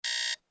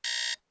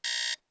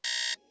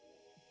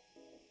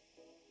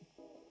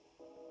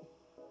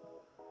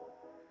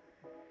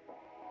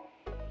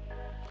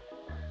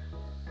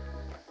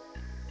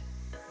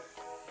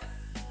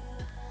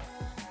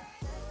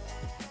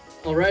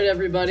All right,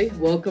 everybody,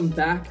 welcome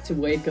back to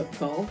Wake Up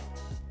Call.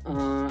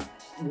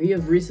 We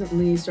have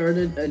recently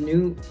started a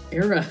new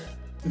era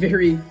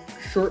very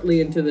shortly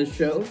into the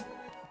show.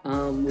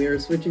 We are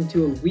switching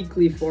to a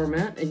weekly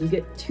format, and you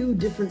get two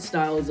different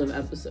styles of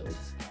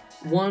episodes.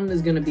 One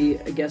is going to be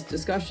a guest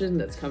discussion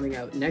that's coming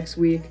out next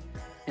week,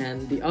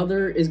 and the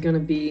other is going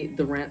to be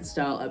the rant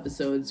style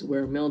episodes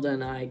where Milda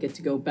and I get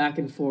to go back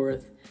and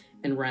forth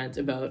and rant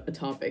about a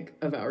topic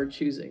of our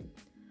choosing.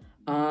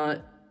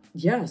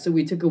 So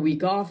we took a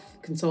week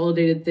off,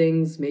 consolidated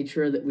things, made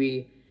sure that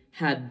we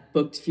had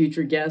booked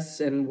future guests,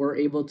 and were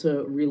able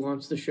to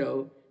relaunch the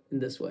show in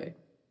this way.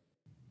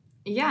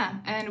 Yeah,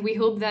 and we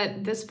hope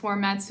that this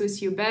format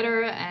suits you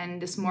better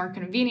and is more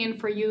convenient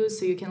for you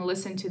so you can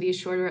listen to these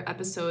shorter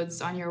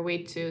episodes on your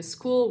way to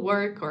school,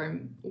 work, or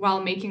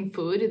while making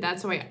food.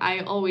 That's what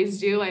I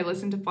always do. I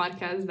listen to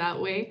podcasts that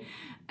way.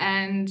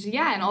 And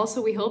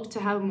also we hope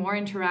to have more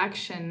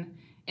interaction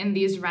in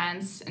these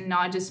rants and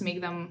not just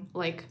make them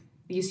like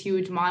these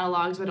huge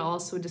monologues, but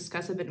also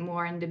discuss a bit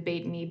more and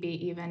debate maybe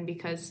even,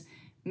 because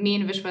me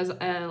and Vishwa's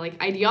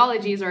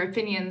ideologies or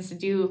opinions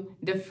do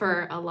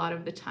differ a lot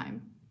of the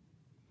time.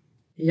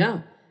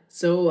 Yeah,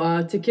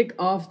 so to kick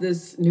off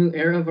this new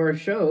era of our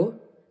show,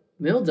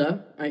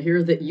 Milda, I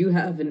hear that you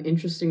have an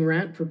interesting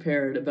rant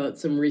prepared about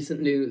some recent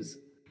news.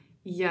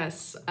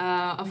 Yes,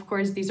 of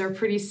course, these are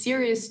pretty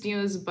serious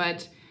news,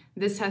 but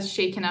this has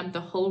shaken up the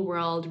whole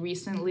world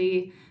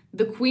recently.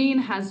 The Queen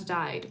has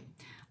died.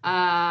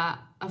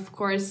 Of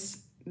course,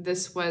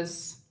 this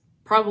was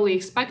probably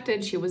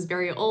expected. She was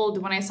very old.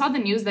 When I saw the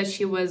news that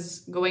she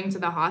was going to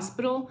the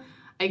hospital,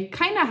 I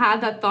kind of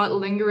had that thought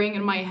lingering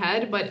in my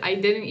head, but I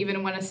didn't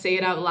even want to say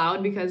it out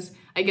loud because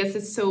I guess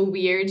it's so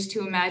weird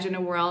to imagine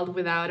a world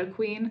without a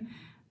queen.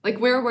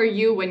 Like, where were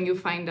you when you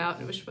find out,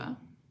 Vishwa?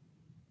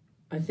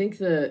 I think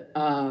that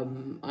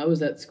I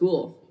was at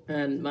school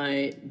and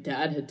my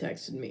dad had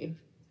texted me.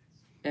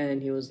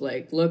 And he was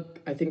like, look,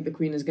 I think the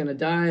Queen is going to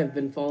die. I've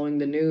been following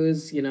the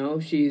news. You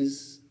know,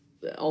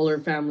 all her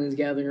family's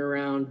gathering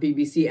around.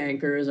 BBC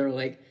anchors are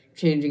like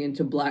changing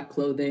into black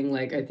clothing.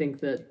 Like, I think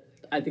the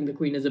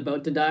Queen is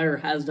about to die or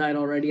has died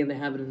already and they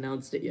haven't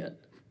announced it yet.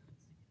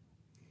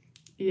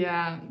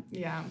 Yeah.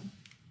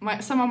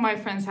 Some of my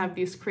friends have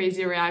these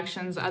crazy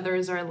reactions.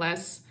 Others are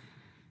less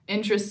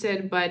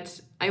interested. But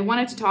I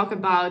wanted to talk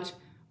about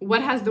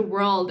what has the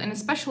world, and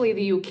especially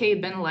the UK,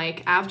 been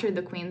like after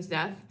the Queen's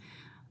death.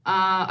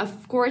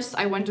 Of course,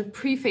 I want to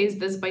preface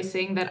this by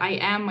saying that I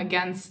am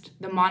against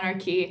the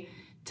monarchy.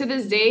 To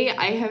this day,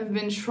 I have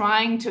been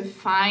trying to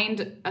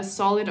find a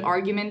solid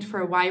argument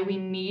for why we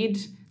need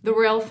the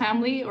royal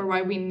family or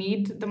why we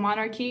need the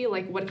monarchy.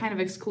 Like, what kind of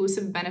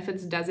exclusive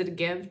benefits does it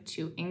give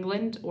to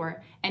England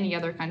or any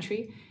other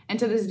country? And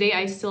to this day,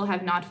 I still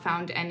have not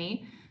found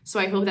any. So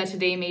I hope that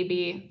today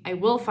maybe I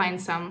will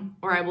find some,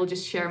 or I will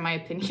just share my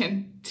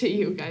opinion to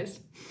you guys.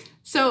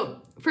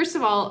 So first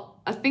of all,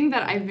 a thing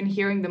that I've been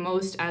hearing the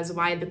most as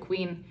why the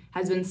Queen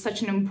has been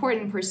such an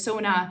important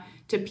persona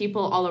to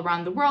people all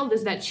around the world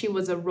is that she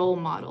was a role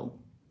model.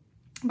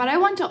 But I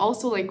want to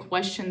also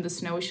question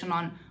this notion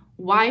on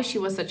why she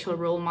was such a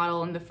role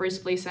model in the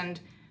first place and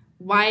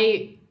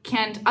why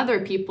can't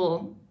other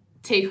people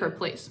take her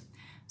place.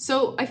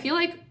 So I feel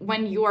like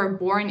when you are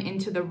born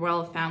into the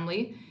royal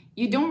family,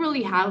 you don't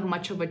really have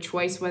much of a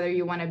choice whether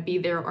you want to be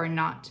there or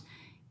not.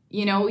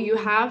 You know, you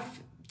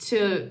have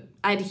to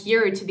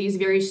adhere to these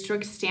very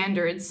strict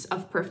standards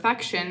of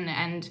perfection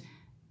and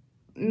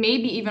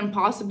maybe even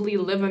possibly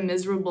live a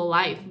miserable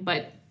life.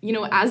 But, you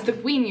know, as the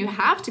Queen, you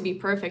have to be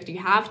perfect. You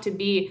have to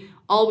be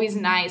always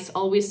nice,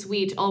 always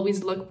sweet,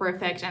 always look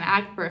perfect and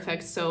act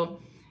perfect.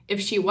 So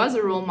if she was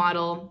a role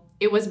model,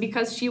 it was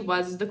because she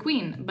was the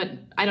Queen. But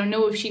I don't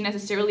know if she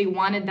necessarily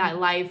wanted that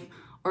life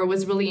or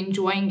was really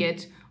enjoying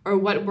it, or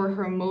what were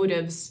her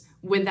motives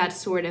with that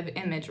sort of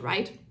image,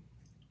 right?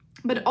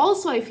 But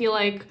also I feel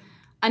like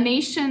a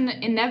nation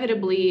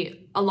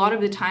inevitably, a lot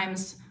of the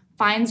times,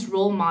 finds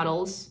role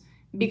models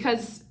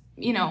because,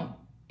 you know,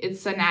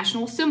 it's a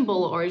national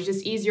symbol or it's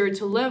just easier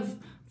to live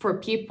for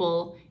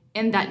people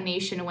in that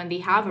nation when they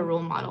have a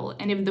role model.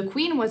 And if the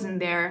Queen wasn't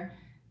there,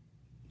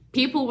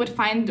 people would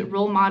find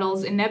role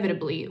models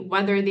inevitably,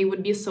 whether they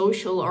would be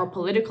social or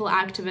political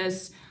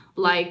activists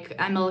like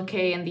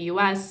MLK in the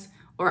US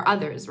or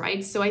others,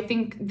 right? So I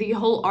think the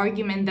whole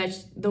argument that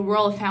the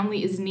royal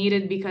family is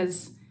needed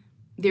because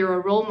they're a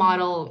role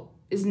model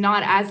is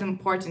not as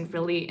important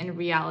really in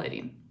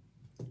reality.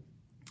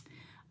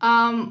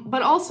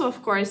 But also,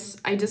 of course,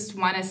 I just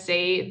want to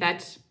say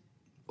that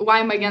why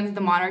I'm against the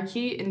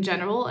monarchy in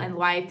general and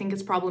why I think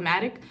it's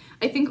problematic.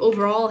 I think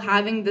overall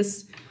having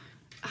this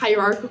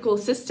hierarchical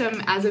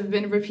system, as I've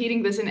been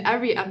repeating this in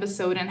every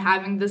episode, and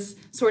having this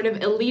sort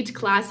of elite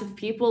class of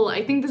people,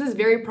 I think this is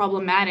very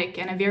problematic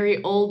and a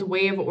very old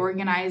way of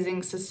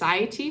organizing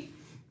society.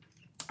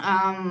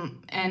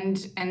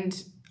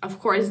 And of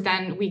course,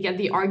 then we get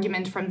the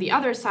argument from the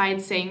other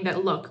side saying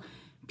that, look,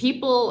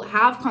 people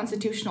have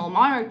constitutional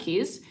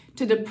monarchies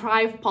to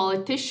deprive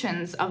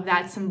politicians of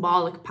that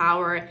symbolic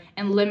power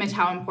and limit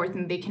how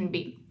important they can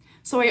be.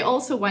 So I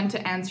also want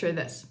to answer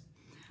this.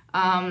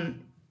 To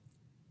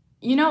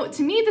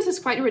me, this is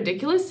quite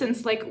ridiculous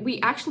since like we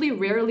actually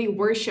rarely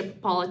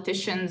worship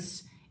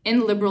politicians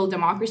in liberal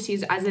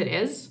democracies as it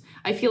is.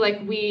 I feel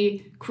like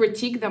we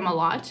critique them a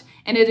lot,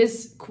 and it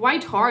is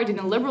quite hard in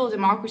a liberal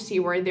democracy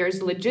where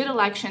there's legit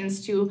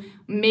elections to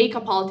make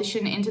a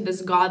politician into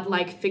this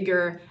godlike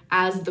figure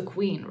as the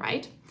queen,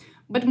 right?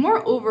 But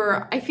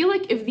moreover, I feel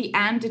like if the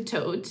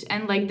antidote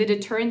and like the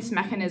deterrence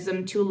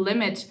mechanism to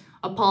limit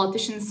a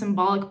politician's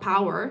symbolic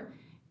power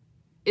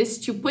is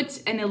to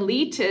put an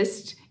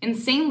elitist,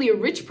 insanely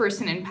rich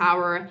person in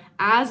power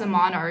as a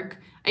monarch,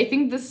 I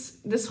think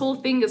this whole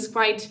thing is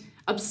quite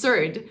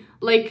absurd.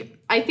 Like,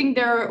 I think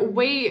there are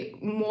way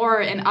more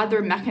and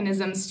other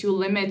mechanisms to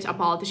limit a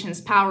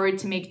politician's power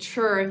to make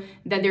sure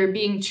that they're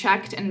being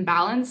checked and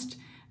balanced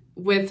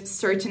with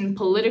certain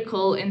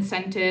political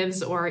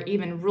incentives or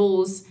even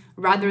rules,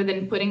 rather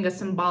than putting a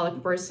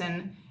symbolic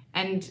person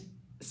and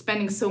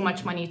spending so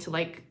much money to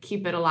like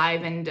keep it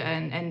alive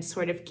and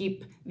sort of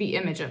keep the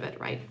image of it,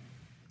 right?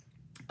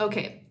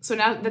 Okay, so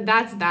now that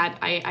that's that,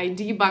 I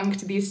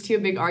debunked these two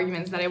big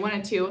arguments that I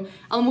wanted to,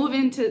 I'll move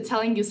into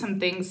telling you some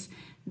things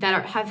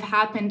that have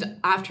happened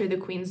after the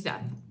Queen's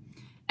death.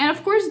 And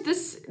of course,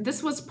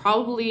 this was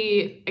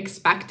probably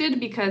expected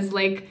because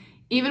like,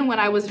 even when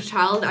I was a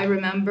child, I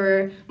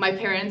remember my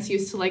parents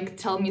used to like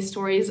tell me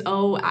stories,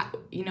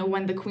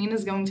 when the Queen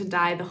is going to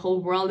die, the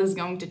whole world is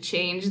going to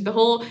change, the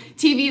whole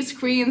TV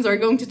screens are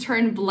going to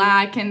turn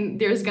black and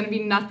there's going to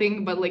be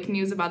nothing but like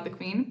news about the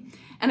Queen.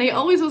 And I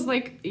always was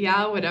like,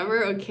 yeah,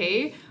 whatever,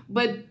 okay.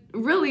 But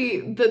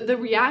really, the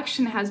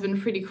reaction has been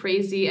pretty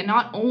crazy, and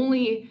not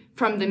only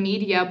from the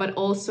media, but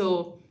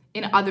also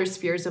in other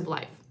spheres of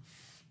life.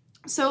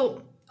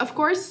 So, of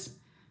course,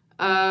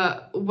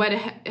 what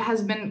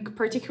has been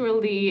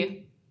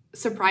particularly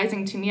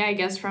surprising to me, I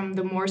guess, from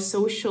the more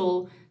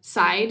social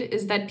side,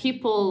 is that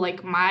people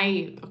like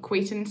my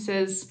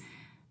acquaintances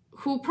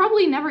who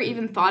probably never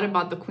even thought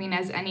about the Queen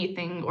as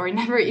anything or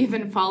never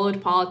even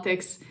followed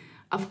politics,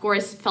 of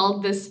course,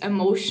 felt this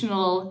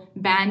emotional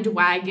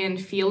bandwagon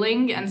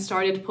feeling and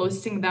started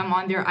posting them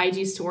on their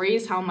IG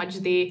stories, how much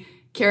they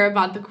care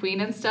about the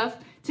Queen and stuff.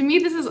 To me,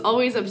 this is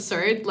always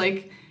absurd.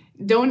 Like,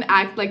 don't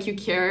act like you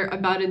care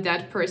about a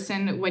dead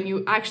person when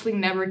you actually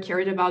never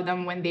cared about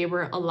them when they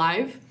were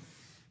alive.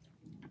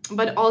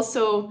 But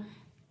also,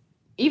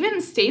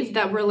 even states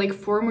that were like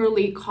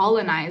formerly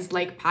colonized,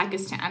 like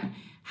Pakistan,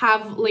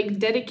 have like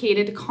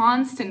dedicated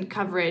constant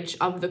coverage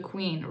of the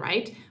Queen,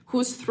 right?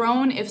 Whose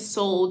throne, if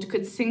sold,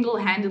 could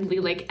single-handedly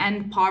like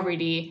end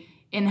poverty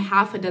in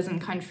half a dozen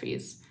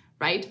countries,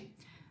 right?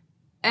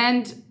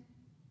 And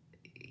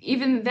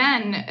even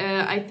then,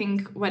 I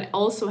think what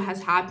also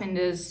has happened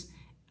is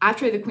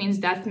after the Queen's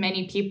death,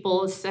 many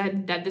people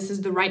said that this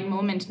is the right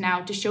moment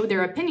now to show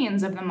their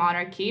opinions of the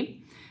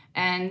monarchy.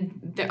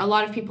 And a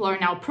lot of people are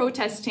now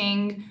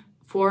protesting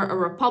for a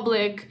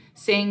republic,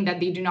 saying that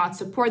they do not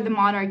support the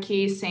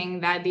monarchy, saying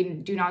that they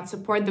do not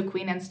support the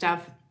Queen and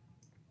stuff.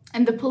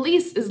 And the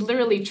police is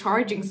literally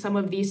charging some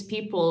of these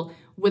people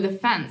with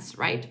offense,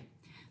 right?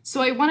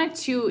 So I wanted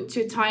to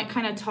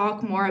kind of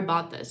talk more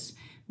about this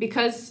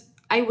because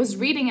I was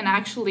reading, and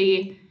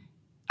actually,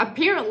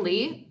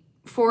 apparently,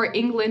 for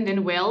England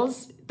and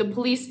Wales, the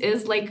police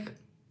is like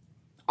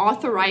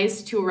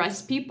authorized to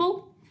arrest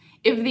people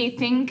if they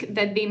think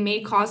that they may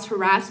cause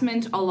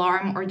harassment,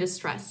 alarm, or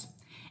distress.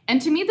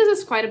 And to me, this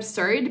is quite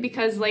absurd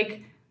because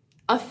like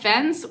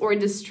offense or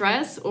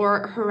distress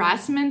or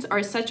harassment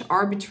are such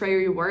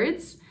arbitrary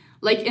words.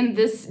 Like in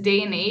this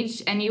day and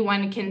age,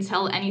 anyone can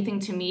tell anything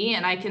to me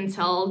and I can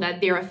tell that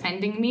they're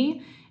offending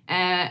me.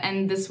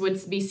 And this would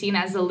be seen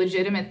as a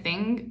legitimate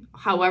thing.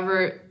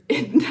 However,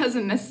 it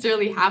doesn't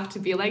necessarily have to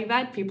be like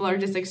that. People are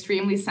just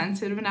extremely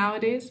sensitive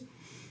nowadays.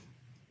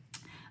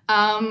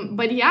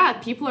 But yeah,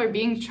 people are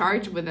being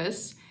charged with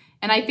this.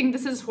 And I think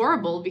this is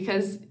horrible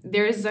because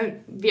there's a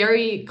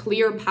very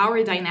clear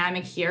power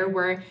dynamic here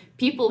where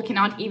people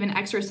cannot even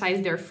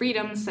exercise their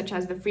freedoms, such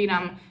as the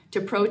freedom to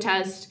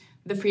protest,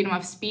 the freedom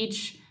of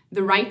speech,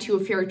 the right to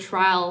a fair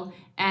trial,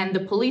 and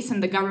the police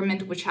and the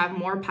government, which have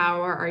more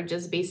power, are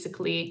just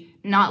basically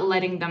not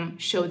letting them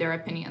show their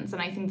opinions.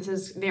 And I think this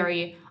is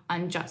very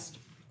unjust.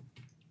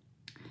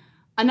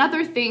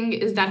 Another thing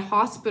is that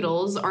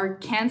hospitals are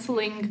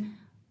canceling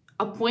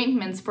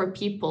appointments for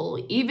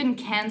people, even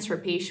cancer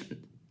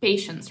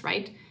patients,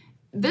 right?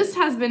 This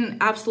has been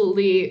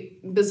absolutely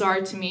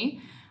bizarre to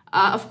me.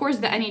 Of course,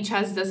 the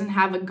NHS doesn't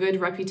have a good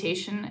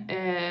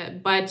reputation,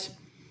 but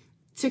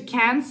to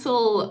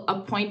cancel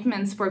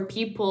appointments for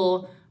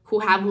people who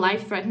have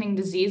life-threatening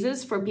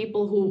diseases, for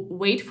people who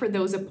wait for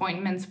those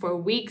appointments for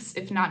weeks,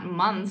 if not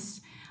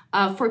months,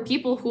 for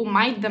people who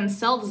might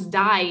themselves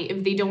die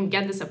if they don't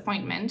get this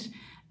appointment,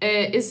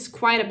 is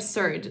quite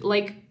absurd.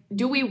 Like,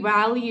 do we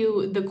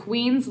value the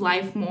Queen's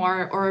life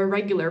more or a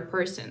regular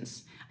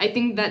person's? I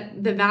think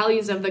that the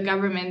values of the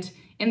government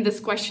in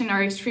this question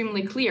are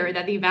extremely clear,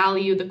 that they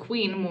value the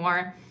Queen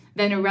more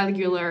than a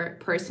regular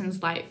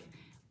person's life,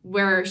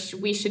 where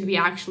we should be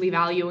actually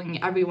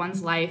valuing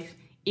everyone's life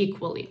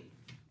equally.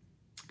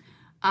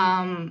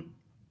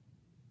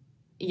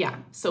 yeah,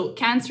 so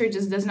cancer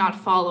just does not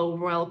follow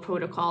royal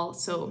protocol.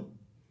 So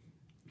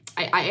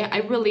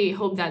I really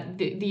hope that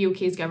the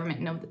UK's government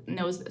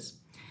knows this.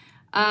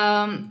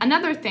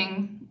 Another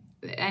thing,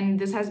 and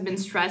this has been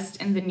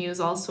stressed in the news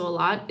also a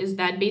lot, is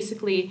that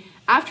basically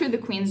after the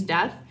Queen's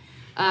death,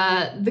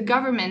 the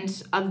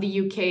government of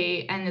the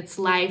UK and its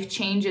life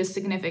changes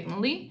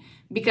significantly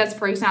because,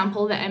 for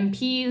example, the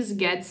MPs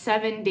get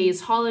 7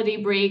 days holiday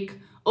break.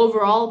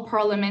 Overall,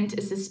 Parliament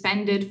is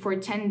suspended for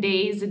 10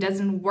 days. It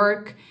doesn't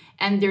work.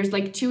 And there's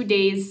like 2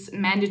 days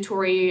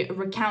mandatory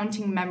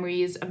recounting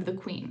memories of the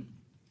Queen.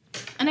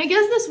 And I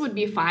guess this would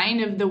be fine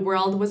if the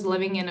world was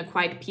living in a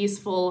quite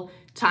peaceful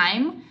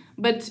time.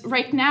 But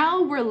right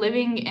now, we're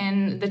living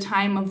in the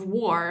time of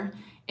war,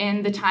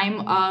 in the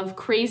time of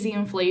crazy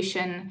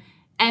inflation,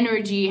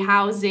 energy,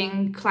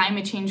 housing,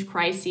 climate change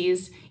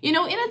crises, in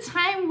a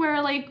time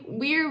where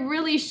we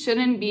really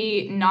shouldn't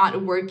be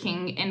not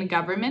working in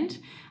government,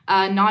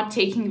 not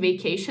taking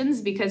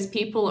vacations because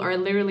people are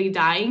literally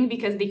dying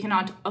because they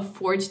cannot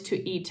afford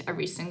to eat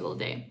every single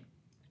day.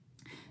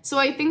 So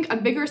I think a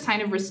bigger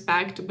sign of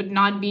respect would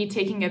not be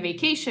taking a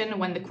vacation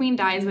when the Queen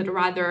dies, but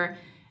rather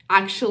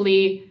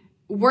actually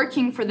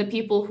working for the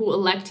people who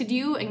elected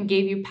you and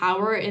gave you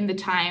power in the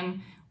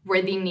time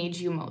where they need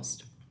you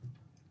most.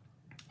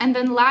 And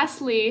then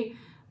lastly,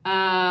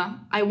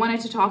 I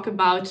wanted to talk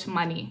about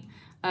money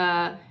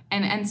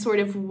and sort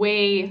of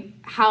weigh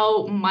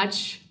how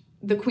much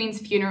the Queen's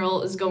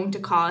funeral is going to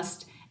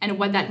cost and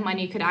what that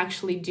money could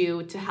actually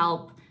do to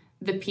help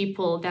the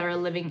people that are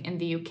living in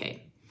the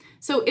UK.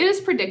 So it is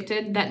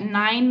predicted that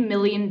 $9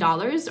 million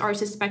are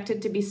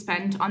suspected to be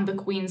spent on the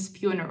Queen's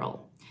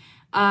funeral.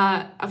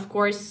 Of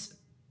course,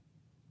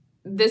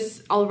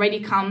 this already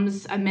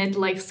comes amid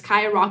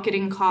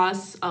skyrocketing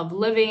costs of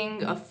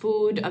living, of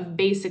food, of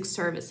basic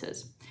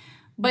services.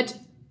 But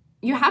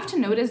you have to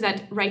notice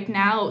that right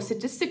now,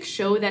 statistics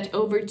show that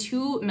over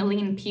 2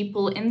 million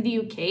people in the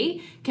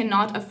UK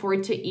cannot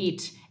afford to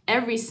eat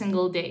every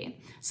single day.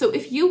 So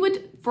if you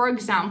would, for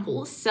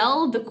example,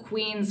 sell the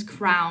Queen's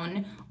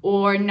crown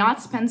or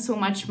not spend so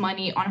much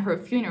money on her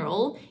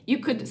funeral, you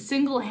could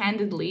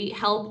single-handedly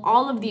help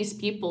all of these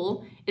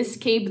people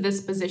escape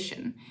this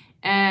position.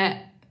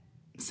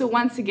 So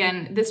once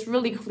again, this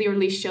really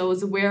clearly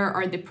shows where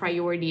are the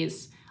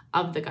priorities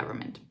of the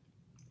government.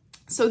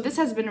 So this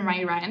has been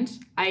my rant.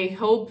 I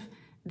hope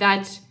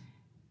that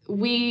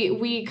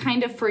we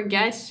kind of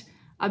forget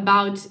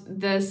about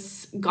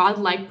this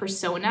godlike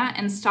persona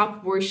and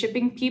stop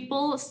worshiping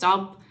people,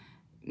 stop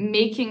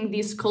making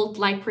these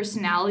cult-like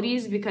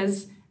personalities,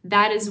 because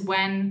that is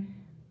when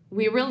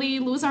we really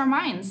lose our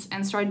minds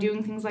and start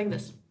doing things like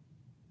this.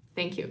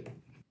 Thank you.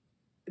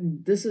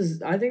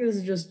 I think this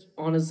is just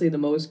honestly the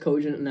most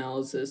cogent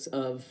analysis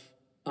of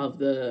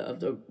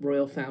the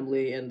royal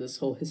family and this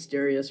whole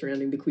hysteria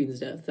surrounding the Queen's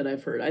death that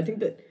I've heard. I think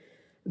that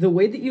the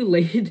way that you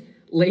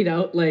laid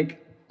out,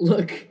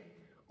 look,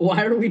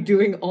 why are we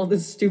doing all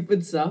this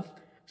stupid stuff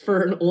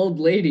for an old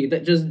lady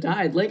that just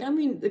died?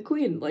 The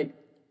Queen,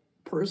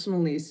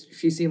 personally,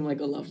 she seemed like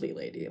a lovely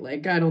lady.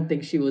 I don't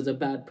think she was a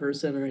bad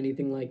person or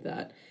anything like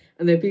that.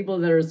 And the people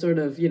that are sort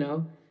of,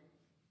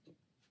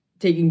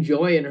 taking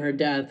joy in her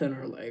death and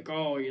are like,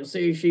 oh, you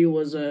see, she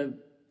was a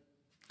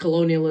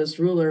colonialist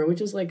ruler,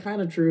 which is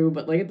kind of true,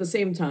 but at the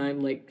same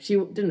time, she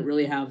didn't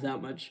really have that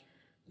much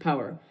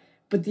power.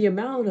 But the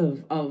amount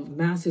of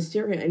mass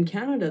hysteria in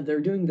Canada,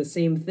 they're doing the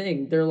same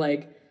thing. They're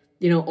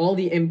all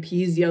the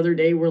MPs the other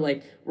day were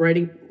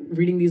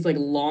reading these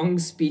long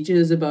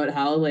speeches about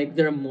how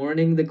they're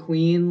mourning the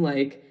Queen.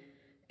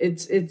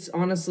 It's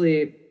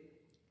honestly,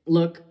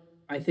 look,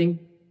 I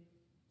think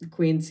the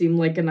Queen seemed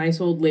like a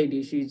nice old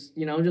lady. She's,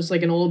 just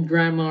like an old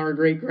grandma or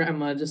great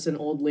grandma, just an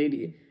old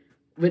lady.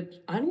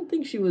 But I don't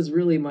think she was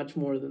really much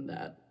more than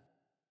that.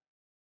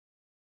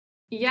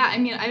 Yeah,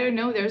 I don't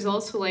know. There's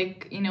also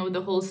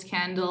the whole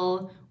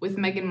scandal with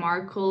Meghan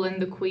Markle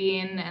and the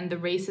Queen and the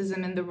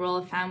racism in the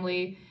royal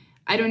family.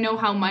 I don't know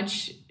how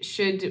much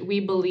should we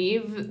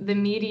believe the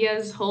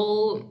media's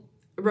whole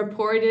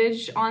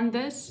reportage on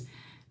this,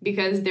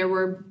 because there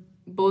were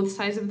both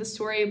sides of the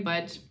story,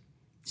 but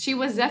she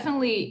was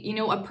definitely,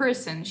 a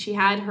person. She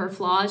had her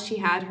flaws, she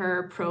had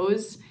her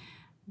pros,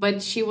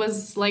 but she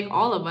was like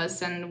all of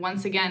us. And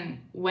once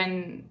again,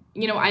 when,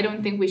 I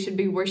don't think we should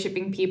be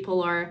worshiping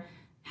people or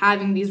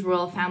having these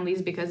royal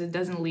families, because it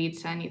doesn't lead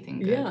to anything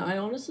good. Yeah, I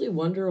honestly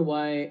wonder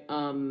why,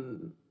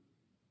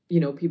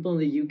 people in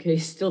the UK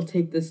still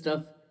take this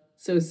stuff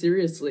so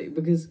seriously,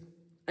 because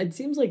it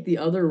seems like the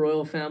other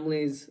royal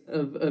families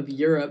of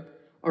Europe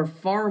are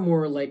far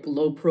more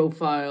low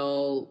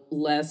profile,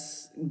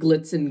 less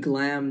glitz and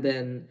glam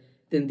than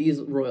these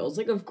royals.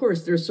 Of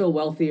course, they're so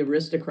wealthy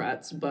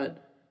aristocrats,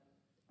 but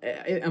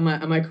am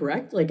I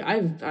correct?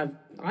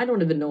 I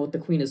don't even know what the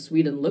Queen of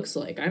Sweden looks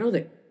like. I know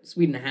that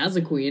Sweden has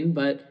a queen,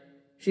 but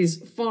she's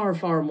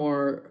far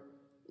more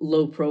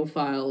low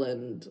profile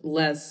and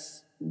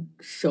less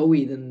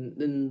showy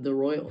than the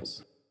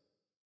royals.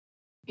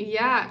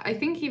 Yeah, I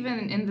think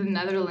even in the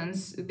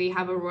Netherlands, they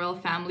have a royal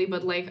family,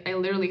 but I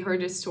literally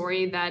heard a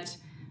story that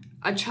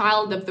a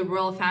child of the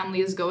royal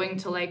family is going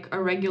to like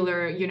a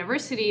regular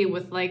university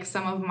with like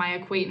some of my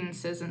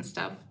acquaintances and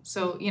stuff.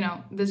 So,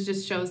 this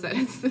just shows that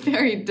it's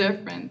very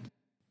different.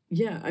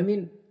 Yeah, I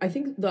mean, I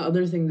think the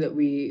other thing that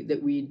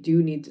we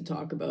do need to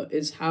talk about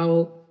is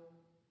how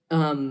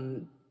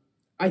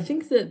I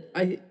think that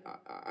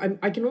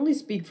I can only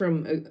speak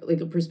from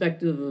a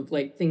perspective of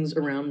like things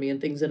around me and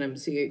things that I'm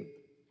seeing.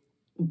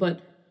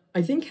 But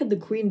I think had the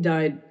queen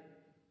died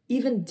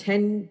even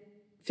 10,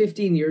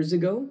 15 years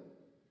ago,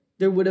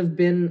 there would have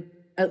been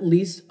at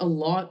least a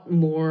lot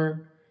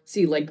more.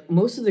 See, like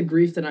most of the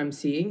grief that I'm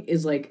seeing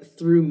is like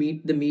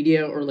through the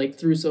media or like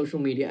through social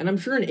media. And I'm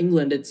sure in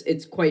England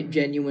it's quite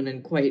genuine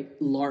and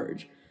quite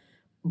large.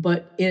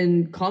 But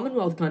in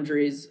Commonwealth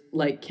countries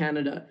like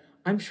Canada,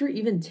 I'm sure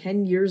even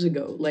 10 years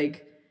ago,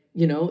 like,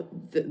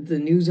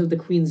 the news of the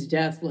Queen's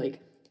death, like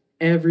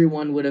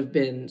everyone would have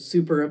been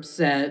super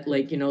upset.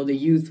 Like, the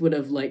youth would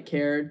have like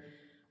cared.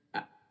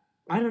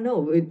 I don't know.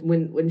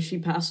 When she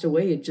passed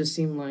away, it just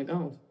seemed like,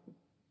 oh,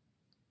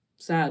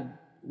 sad,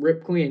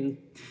 rip Queen.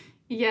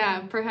 Yeah,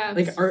 perhaps.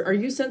 Like, are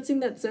you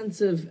sensing that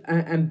sense of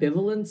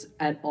ambivalence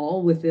at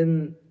all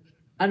within,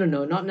 I don't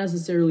know, not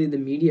necessarily the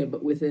media,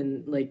 but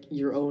within like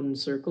your own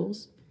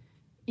circles?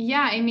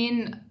 Yeah, I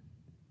mean,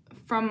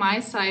 from my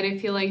side, I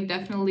feel like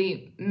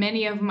definitely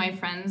many of my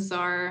friends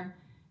are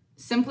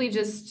simply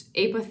just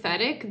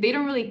apathetic. They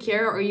don't really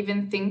care or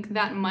even think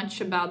that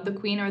much about the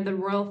queen or the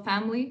royal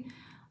family.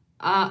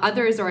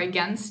 Others are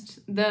against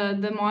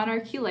the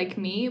monarchy, like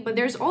me. But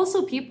there's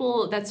also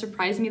people that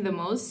surprise me the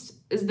most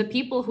is the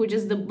people who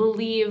just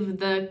believe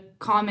the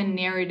common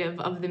narrative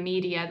of the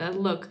media that,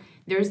 look,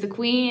 there's the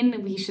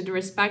queen, we should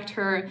respect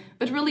her.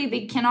 But really,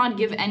 they cannot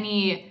give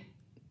any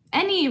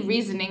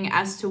reasoning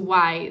as to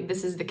why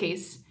this is the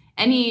case.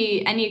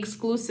 Any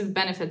exclusive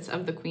benefits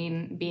of the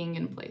queen being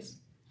in place.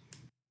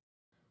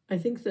 I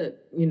think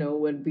that,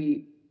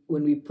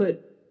 when we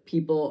put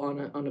people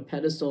on a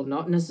pedestal,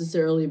 not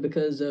necessarily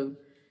because of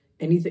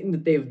anything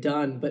that they've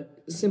done,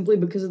 but simply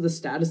because of the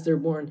status they're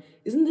born,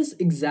 isn't this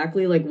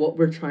exactly like what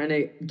we're trying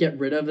to get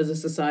rid of as a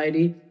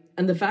society?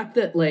 And the fact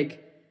that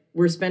like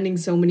we're spending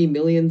so many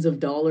millions of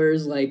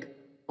dollars like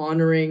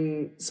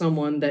honoring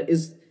someone that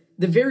is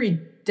the very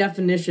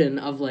definition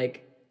of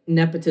like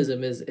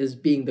nepotism is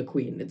being the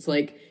queen. It's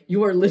like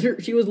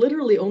she was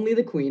literally only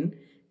the queen,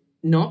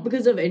 not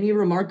because of any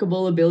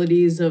remarkable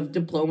abilities of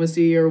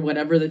diplomacy or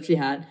whatever that she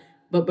had,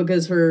 but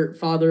because her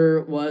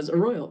father was a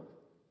royal.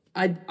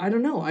 I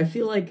don't know. I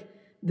feel like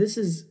this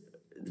is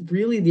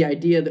really the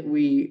idea that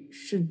we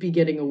should be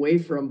getting away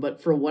from,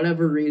 but for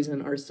whatever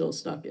reason are still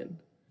stuck in.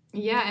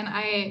 Yeah, and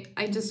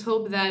I just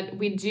hope that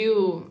we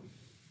do,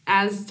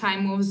 as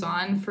time moves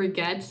on,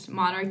 forget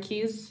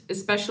monarchies,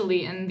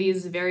 especially in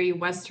these very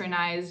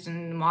westernized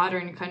and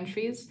modern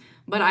countries.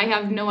 But I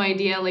have no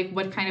idea like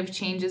what kind of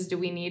changes do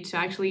we need to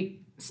actually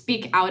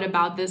speak out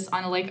about this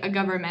on like a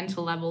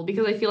governmental level,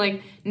 because I feel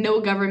like no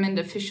government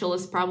official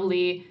is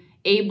probably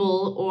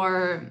able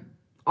or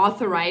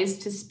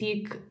authorized to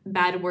speak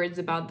bad words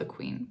about the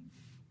queen.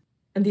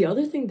 And the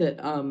other thing that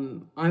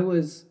I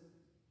was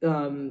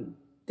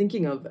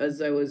thinking of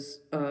as I was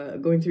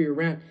going through your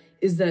rant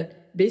is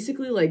that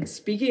basically like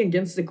speaking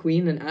against the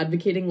queen and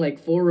advocating like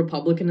for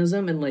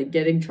republicanism and like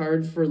getting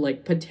charged for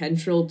like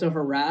potential to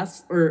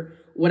harass or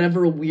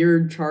whatever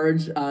weird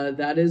charge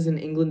that is in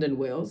England and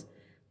Wales.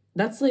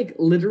 That's like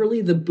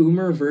literally the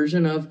boomer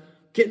version of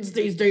kids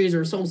these days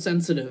are so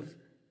sensitive.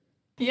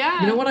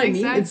 Yeah, you know what I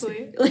exactly.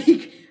 mean?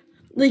 It's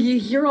like you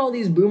hear all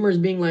these boomers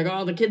being like,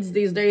 "Oh, the kids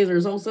these days are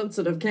so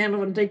sensitive. Can't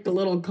even take the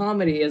little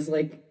comedy." As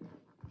like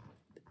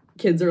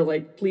kids are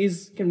like,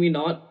 "Please, can we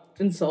not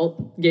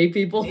insult gay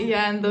people?"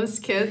 Yeah, and those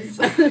kids.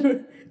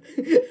 And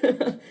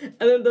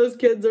then those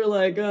kids are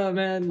like, "Oh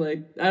man,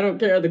 like I don't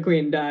care. The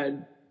queen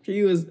died.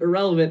 She was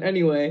irrelevant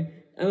anyway."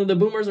 And then the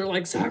boomers are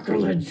like,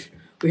 "Sacrilege.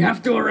 We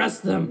have to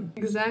arrest them."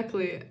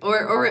 Exactly.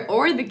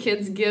 Or the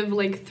kids give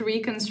like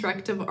 3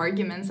 constructive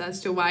arguments as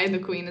to why the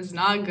queen is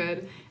not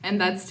good, and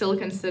that's still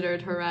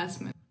considered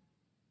harassment.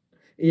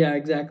 Yeah,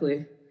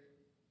 exactly.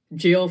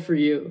 Jail for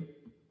you.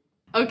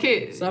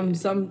 Okay.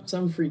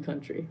 Some free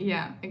country.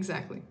 Yeah,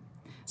 exactly.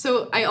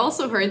 So I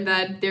also heard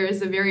that there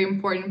is a very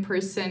important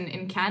person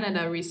in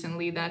Canada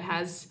recently that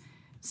has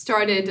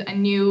started a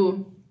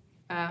new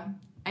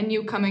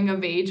coming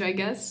of age, I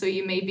guess. So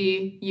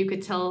you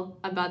could tell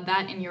about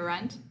that in your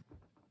rant.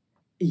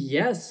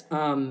 Yes,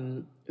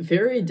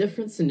 very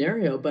different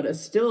scenario, but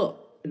it's still,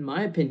 in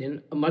my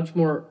opinion, a much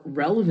more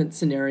relevant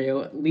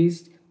scenario, at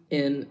least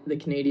in the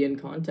Canadian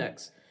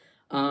context.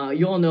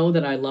 You all know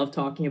that I love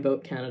talking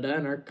about Canada,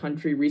 and our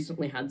country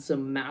recently had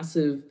some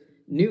massive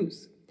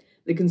news.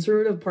 The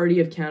Conservative Party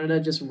of Canada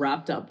just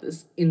wrapped up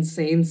this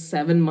insane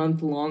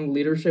 7-month-long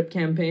leadership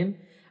campaign.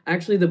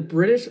 Actually, the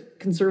British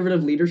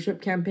Conservative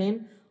leadership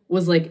campaign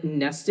was like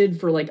nested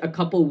for like a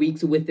couple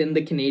weeks within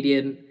the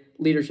Canadian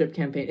leadership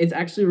campaign. It's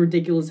actually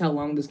ridiculous how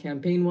long this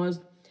campaign was.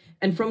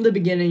 And from the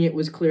beginning, it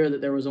was clear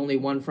that there was only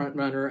one front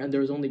runner and there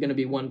was only going to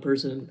be one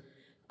person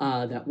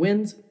that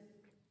wins.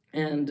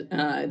 And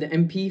the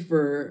MP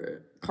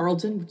for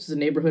Carleton, which is a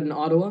neighborhood in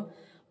Ottawa,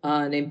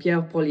 named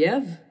Pierre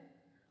Poilievre,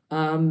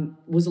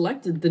 was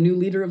elected the new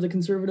leader of the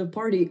Conservative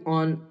Party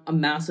on a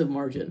massive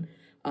margin.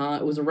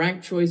 It was a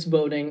ranked choice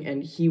voting,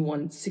 and he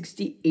won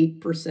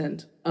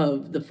 68%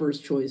 of the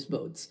first choice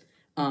votes.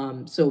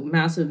 So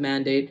massive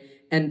mandate.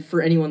 And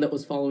for anyone that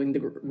was following the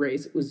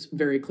race, it was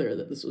very clear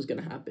that this was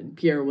going to happen.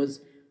 Pierre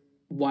was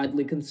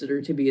widely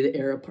considered to be the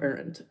heir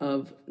apparent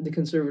of the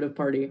Conservative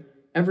Party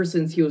ever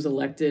since he was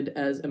elected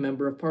as a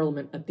member of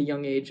parliament at the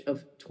young age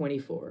of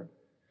 24.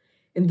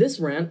 In this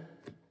rant,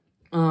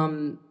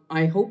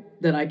 I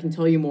hope that I can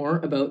tell you more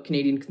about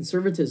Canadian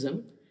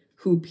conservatism,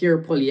 who Pierre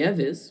Poilievre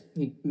is.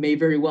 He may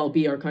very well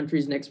be our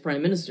country's next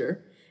prime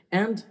minister.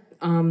 And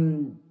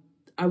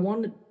I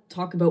want to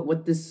talk about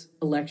what this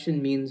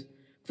election means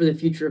for the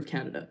future of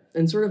Canada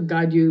and sort of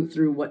guide you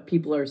through what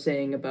people are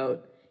saying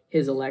about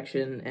his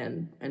election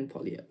and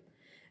Poilievre.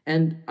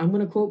 And I'm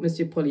going to quote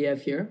Monsieur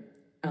Poilievre here,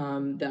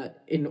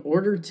 that in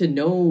order to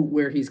know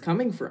where he's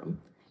coming from,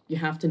 you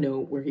have to know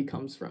where he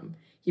comes from.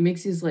 He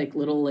makes these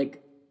little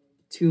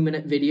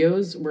 2-minute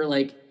videos where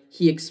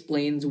he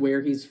explains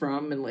where he's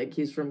from, and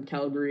he's from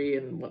Calgary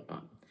and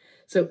whatnot.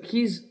 So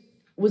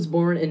was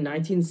born in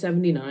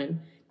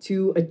 1979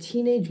 to a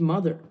teenage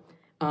mother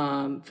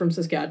from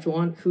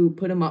Saskatchewan who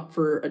put him up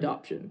for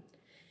adoption.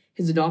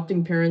 His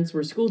adopting parents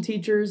were school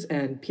teachers,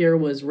 and Pierre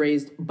was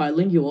raised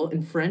bilingual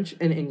in French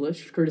and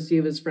English, courtesy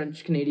of his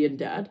French-Canadian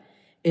dad,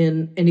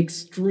 in an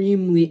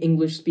extremely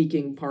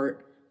English-speaking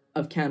part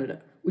of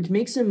Canada, which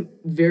makes him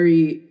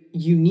very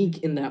unique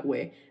in that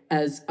way,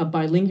 as a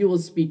bilingual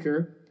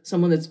speaker,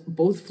 someone that's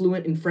both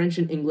fluent in French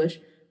and English,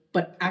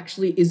 but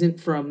actually isn't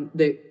from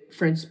the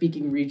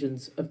French-speaking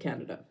regions of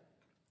Canada.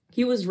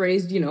 He was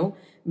raised,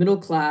 middle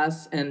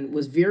class, and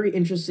was very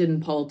interested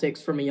in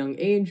politics from a young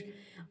age.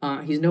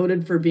 He's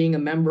noted for being a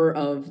member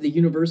of the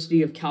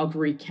University of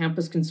Calgary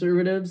Campus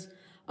Conservatives.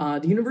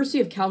 The University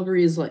of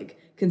Calgary is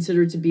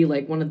considered to be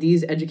one of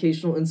these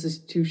educational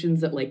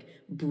institutions that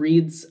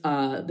breeds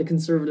the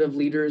conservative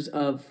leaders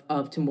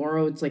of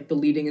tomorrow. It's the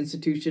leading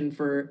institution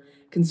for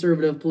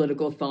conservative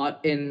political thought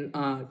in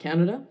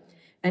Canada.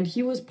 And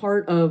he was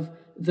part of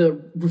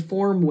the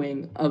reform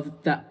wing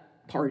of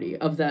that party,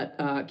 of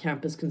that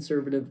campus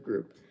conservative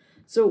group.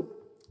 So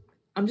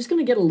I'm just going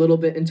to get a little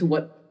bit into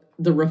what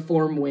the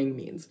reform wing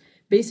means.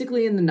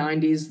 Basically, in the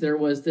 90s, there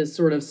was this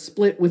sort of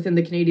split within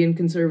the Canadian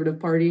Conservative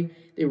Party.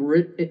 They were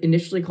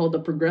initially called the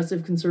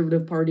Progressive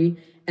Conservative Party,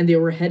 and they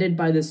were headed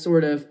by this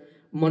sort of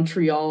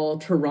Montreal,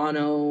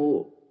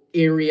 Toronto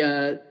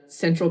area,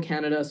 central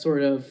Canada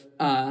sort of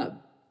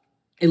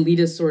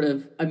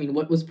elitist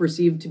what was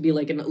perceived to be an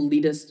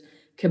elitist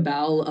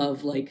cabal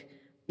of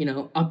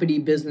uppity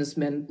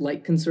businessmen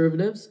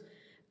conservatives.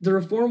 The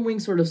reform wing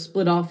sort of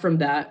split off from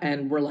that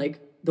and were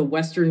the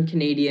Western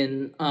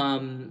Canadian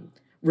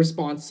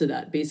response to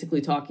that,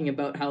 basically talking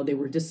about how they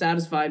were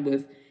dissatisfied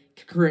with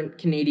current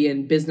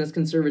Canadian business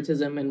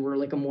conservatism and were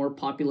a more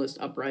populist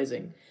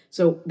uprising.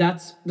 So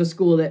that's the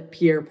school that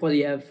Pierre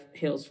Poilievre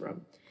hails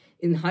from.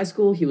 In high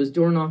school, he was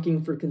door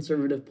knocking for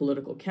conservative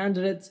political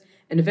candidates,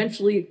 and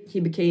eventually he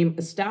became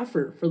a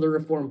staffer for the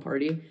Reform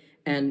Party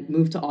and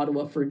moved to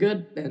Ottawa for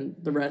good, and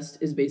the rest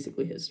is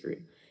basically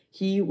history.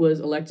 He was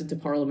elected to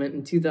Parliament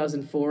in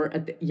 2004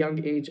 at the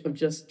young age of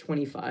just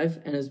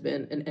 25 and has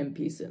been an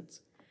MP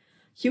since.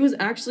 He was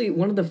actually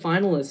one of the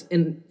finalists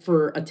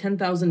for a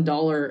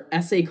 $10,000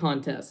 essay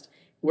contest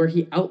where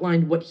he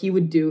outlined what he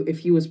would do if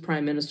he was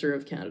Prime Minister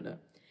of Canada.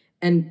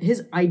 And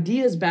his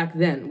ideas back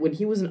then, when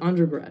he was an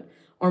undergrad,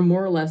 are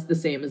more or less the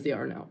same as they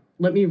are now.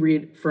 Let me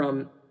read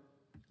from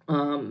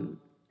an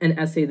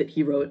essay that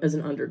he wrote as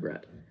an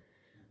undergrad.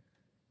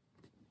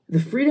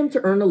 The freedom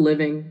to earn a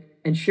living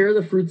and share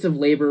the fruits of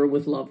labor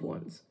with loved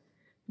ones.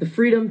 The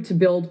freedom to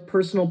build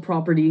personal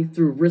property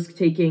through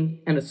risk-taking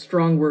and a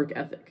strong work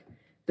ethic.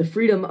 The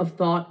freedom of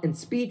thought and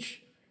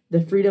speech,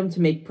 the freedom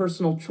to make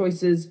personal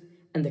choices,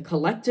 and the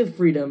collective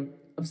freedom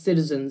of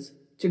citizens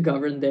to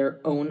govern their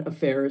own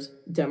affairs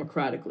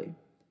democratically.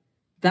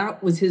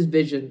 That was his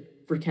vision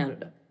for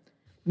Canada.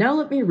 Now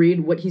let me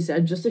read what he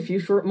said just a few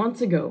short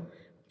months ago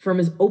from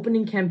his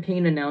opening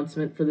campaign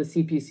announcement for the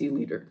CPC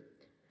leader.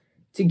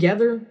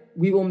 Together,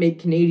 we will make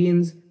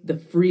Canadians the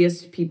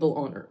freest people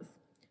on earth,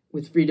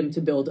 with freedom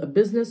to build a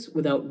business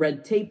without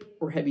red tape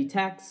or heavy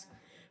tax,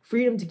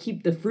 freedom to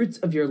keep the fruits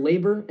of your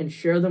labor and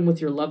share them with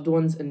your loved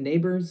ones and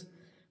neighbors,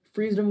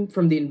 freedom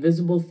from the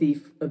invisible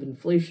thief of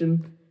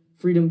inflation,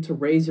 freedom to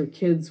raise your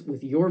kids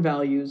with your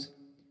values,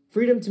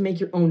 freedom to make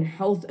your own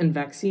health and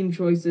vaccine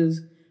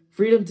choices,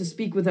 freedom to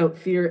speak without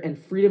fear, and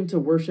freedom to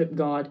worship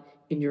God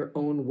in your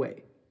own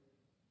way.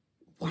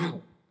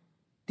 Wow.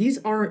 These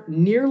are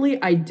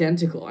nearly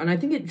identical, and I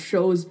think it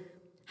shows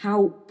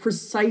how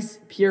precise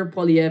Pierre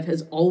Poilievre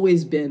has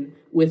always been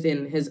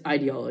within his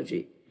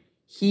ideology.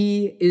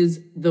 He is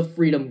the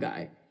freedom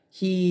guy.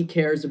 He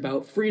cares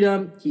about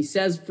freedom. He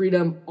says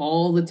freedom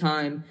all the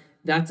time.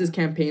 That's his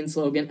campaign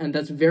slogan, and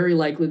that's very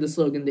likely the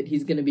slogan that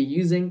he's going to be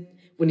using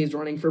when he's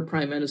running for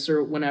prime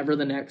minister whenever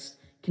the next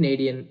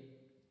Canadian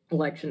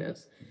election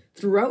is.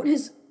 Throughout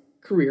his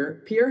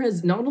career, Pierre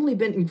has not only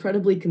been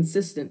incredibly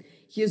consistent,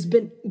 he has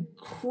been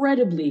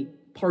incredibly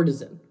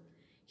partisan.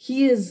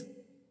 He is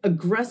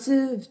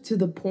aggressive to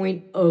the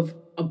point of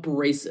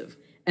abrasive.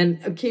 And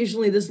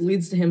occasionally this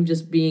leads to him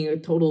just being a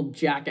total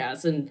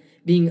jackass and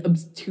being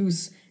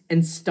obtuse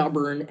and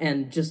stubborn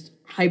and just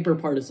hyper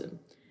partisan.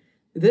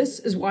 This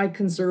is why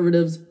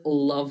conservatives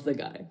love the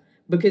guy,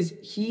 because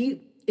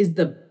he is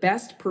the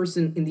best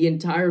person in the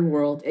entire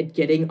world at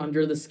getting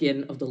under the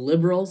skin of the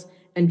liberals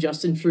and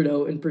Justin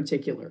Trudeau in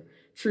particular.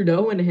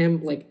 Trudeau and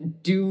him,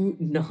 do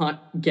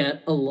not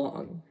get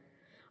along.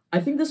 I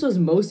think this was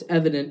most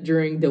evident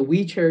during the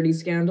We Charity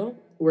scandal,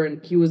 where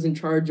he was in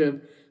charge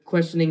of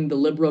questioning the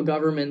Liberal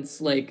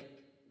government's,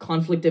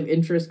 conflict of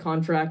interest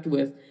contract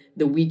with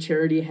the We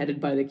Charity headed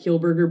by the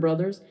Kielburger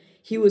brothers.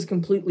 He was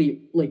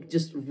completely,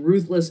 just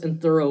ruthless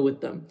and thorough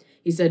with them.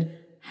 He said,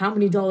 "How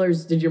many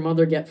dollars did your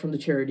mother get from the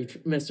charity,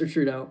 Mr.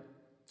 Trudeau?"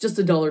 Just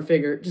a dollar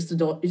figure, just a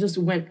dollar. He just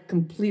went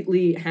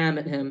completely ham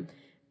at him.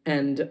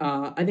 And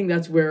I think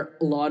that's where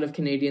a lot of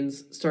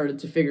Canadians started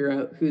to figure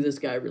out who this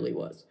guy really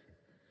was.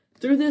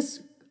 Through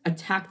this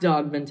attack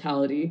dog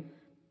mentality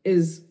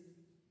is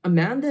a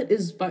man that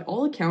is, by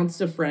all accounts,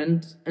 to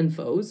friends and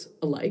foes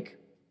alike,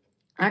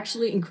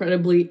 actually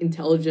incredibly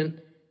intelligent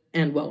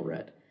and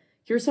well-read.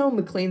 Here's how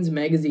Maclean's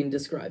magazine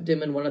described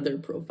him in one of their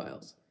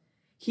profiles.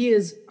 He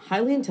is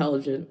highly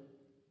intelligent,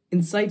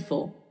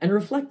 insightful, and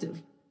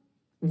reflective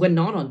when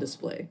not on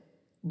display,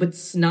 but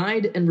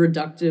snide and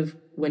reductive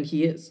when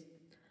he is.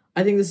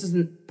 I think this is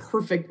a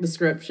perfect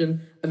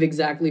description of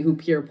exactly who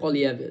Pierre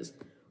Poilievre is.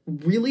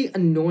 Really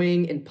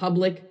annoying in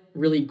public,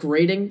 really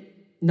grating,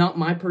 not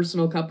my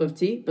personal cup of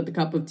tea, but the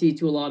cup of tea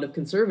to a lot of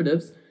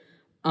conservatives.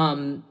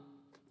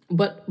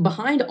 But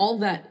behind all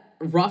that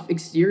rough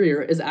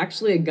exterior is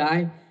actually a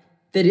guy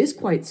that is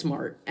quite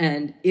smart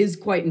and is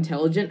quite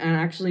intelligent and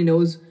actually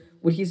knows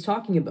what he's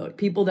talking about.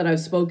 People that I've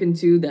spoken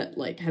to that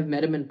have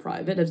met him in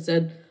private have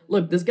said,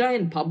 look, this guy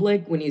in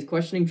public, when he's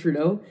questioning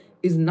Trudeau,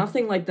 is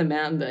nothing like the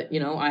man that,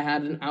 I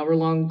had an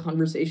hour-long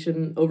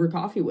conversation over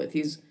coffee with.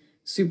 He's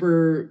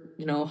super,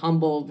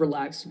 humble,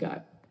 relaxed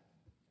guy.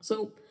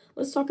 So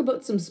let's talk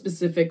about some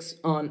specifics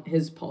on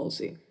his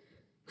policy.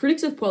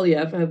 Critics of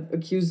Poilievre have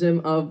accused him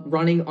of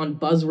running on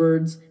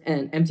buzzwords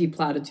and empty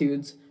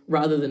platitudes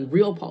rather than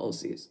real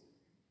policies,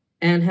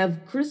 and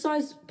have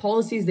criticized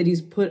policies that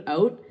he's put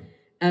out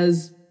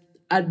as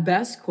at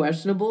best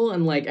questionable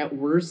and at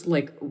worst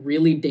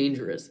really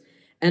dangerous.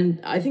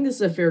 And I think this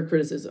is a fair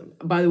criticism.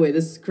 By the way,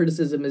 this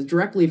criticism is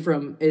directly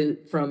from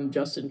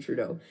Justin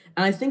Trudeau.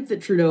 And I think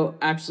that Trudeau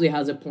actually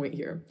has a point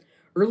here.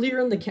 Earlier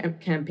in the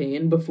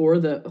campaign, before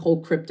the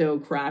whole crypto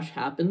crash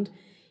happened,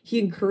 he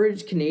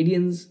encouraged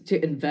Canadians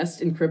to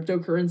invest in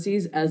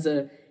cryptocurrencies as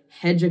a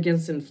hedge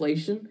against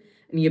inflation.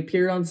 And he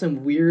appeared on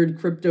some weird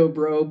crypto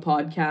bro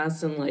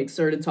podcasts and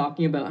started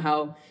talking about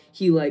how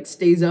he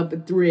stays up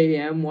at 3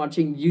 a.m.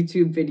 watching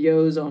YouTube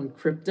videos on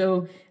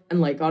crypto and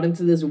got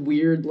into this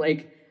weird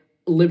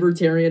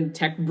libertarian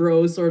tech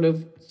bro sort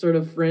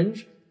of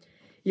fringe.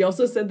 He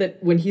also said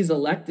that when he's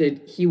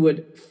elected, he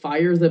would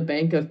fire the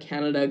Bank of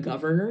Canada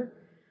governor.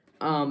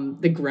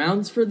 The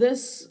grounds for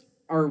this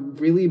are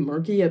really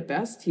murky at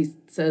best. He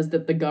says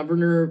that the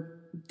governor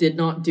did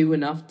not do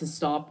enough to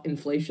stop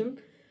inflation.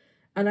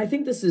 And I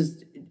think this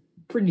is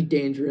pretty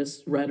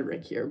dangerous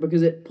rhetoric here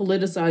because it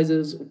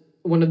politicizes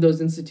one of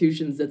those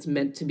institutions that's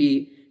meant to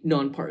be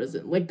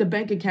nonpartisan. The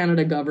Bank of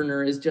Canada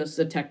governor is just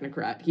a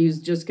technocrat. He's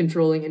just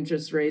controlling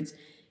interest rates.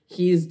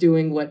 He's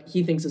doing what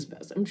he thinks is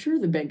best. I'm sure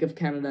the Bank of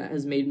Canada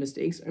has made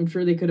mistakes. I'm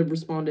sure they could have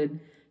responded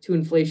to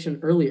inflation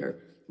earlier.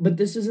 But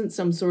this isn't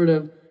some sort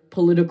of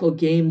political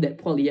game that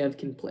Poilievre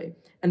can play.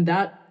 And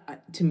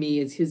that, to me,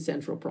 is his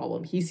central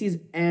problem. He sees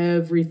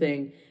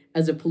everything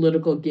as a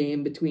political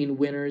game between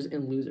winners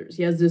and losers.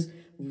 He has this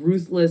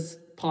ruthless,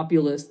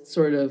 populist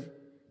sort of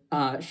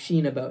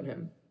sheen about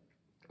him.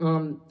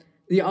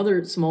 The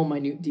other small,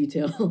 minute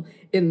detail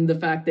in the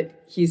fact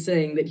that he's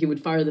saying that he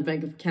would fire the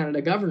Bank of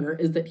Canada governor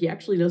is that he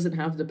actually doesn't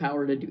have the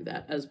power to do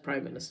that as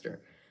prime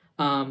minister.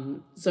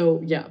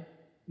 So, yeah,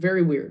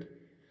 very weird.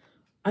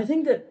 I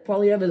think that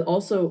Poilievre is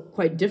also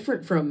quite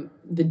different from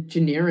the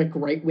generic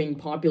right-wing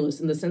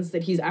populist in the sense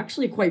that he's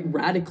actually quite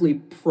radically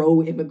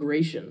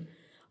pro-immigration.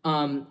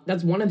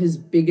 That's one of his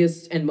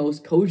biggest and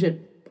most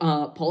cogent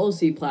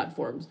policy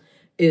platforms,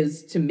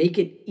 is to make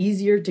it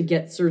easier to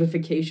get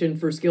certification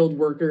for skilled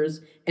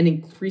workers and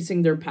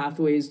increasing their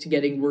pathways to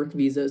getting work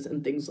visas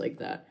and things like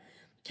that.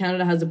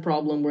 Canada has a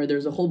problem where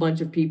there's a whole bunch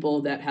of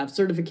people that have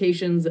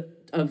certifications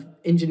of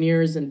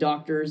engineers and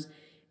doctors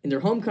in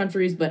their home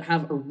countries, but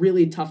have a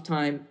really tough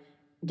time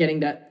getting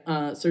that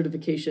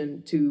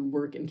certification to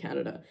work in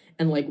Canada.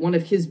 And one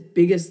of his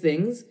biggest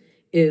things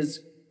is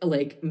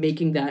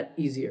making that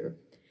easier.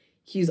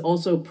 He's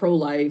also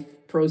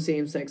pro-life,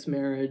 pro-same-sex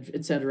marriage,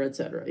 etc.,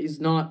 etc. He's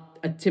not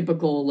a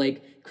typical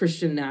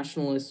Christian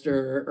nationalist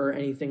or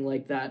anything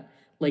like that,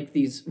 like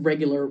these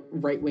regular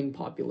right-wing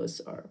populists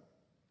are.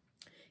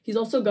 He's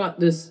also got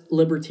this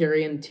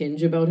libertarian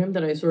tinge about him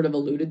that I sort of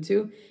alluded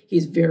to.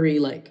 He's very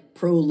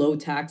pro-low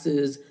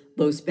taxes,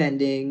 low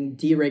spending,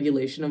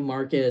 deregulation of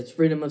markets,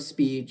 freedom of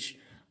speech,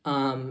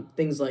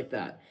 things like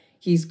that.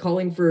 He's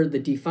calling for the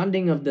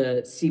defunding of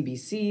the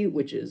CBC,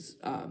 which is,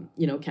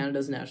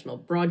 Canada's national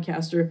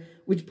broadcaster,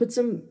 which puts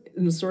him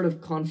in a sort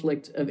of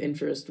conflict of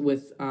interest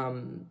with,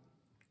 or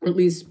at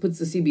least puts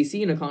the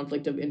CBC in a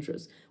conflict of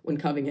interest when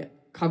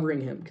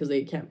covering him, because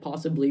they can't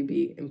possibly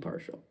be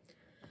impartial.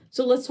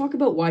 So let's talk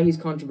about why he's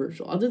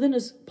controversial. Other than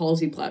his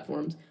policy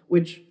platforms,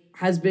 which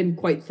has been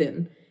quite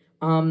thin,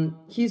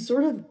 he's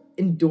sort of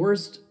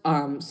endorsed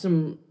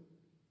some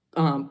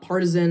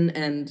partisan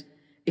and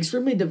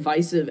extremely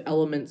divisive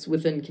elements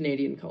within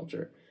Canadian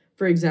culture.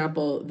 For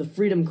example, the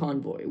Freedom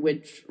Convoy,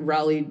 which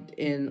rallied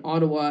in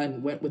Ottawa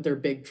and went with their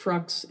big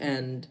trucks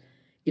and,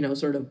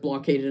 sort of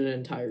blockaded an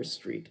entire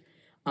street.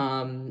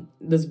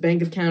 This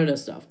Bank of Canada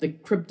stuff, the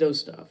crypto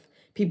stuff.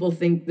 People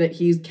think that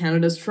he's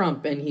Canada's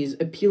Trump and he's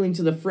appealing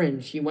to the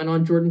fringe. He went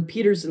on Jordan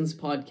Peterson's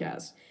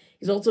podcast.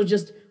 He's also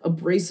just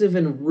abrasive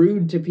and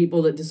rude to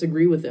people that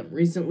disagree with him.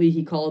 Recently,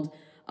 he called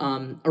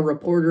a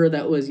reporter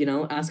that was,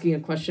 asking a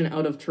question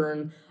out of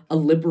turn a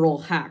liberal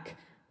hack.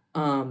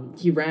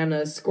 He ran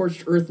a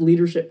scorched earth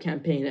leadership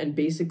campaign and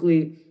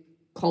basically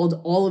called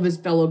all of his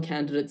fellow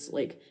candidates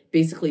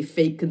basically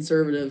fake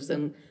conservatives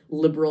and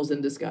liberals in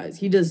disguise.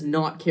 He does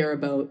not care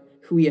about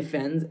who he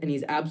offends, and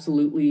he's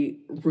absolutely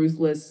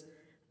ruthless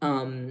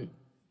and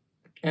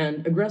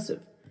aggressive.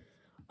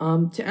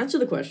 To answer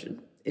the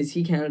question, is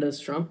he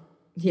Canada's Trump?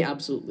 He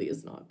absolutely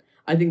is not.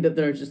 I think that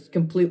they're just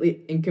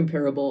completely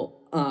incomparable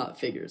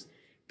figures.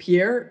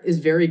 Pierre is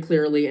very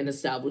clearly an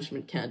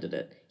establishment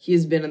candidate. He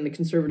has been in the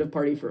Conservative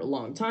Party for a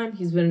long time.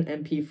 He's been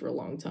an MP for a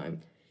long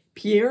time.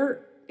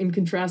 Pierre, in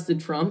contrast to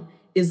Trump,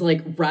 is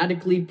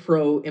radically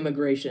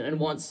pro-immigration and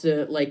wants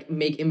to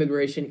make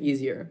immigration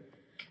easier.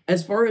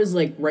 As far as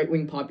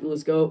right-wing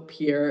populists go,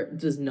 Pierre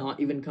does not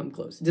even come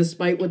close,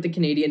 despite what the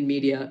Canadian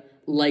media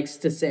likes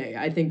to say.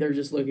 I think they're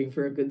just looking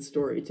for a good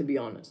story, to be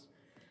honest.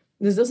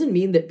 This doesn't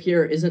mean that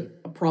Pierre isn't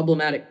a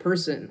problematic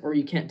person or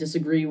you can't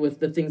disagree with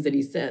the things that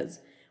he says,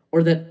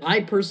 or that I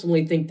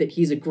personally think that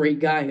he's a great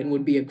guy and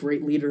would be a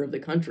great leader of the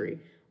country.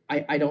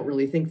 I don't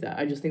really think that.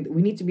 I just think that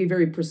we need to be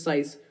very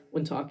precise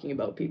when talking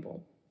about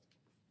people.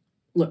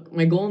 Look,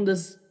 my goal in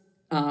this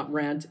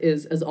rant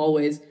is, as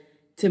always,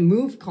 to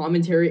move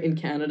commentary in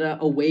Canada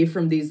away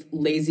from these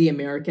lazy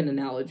American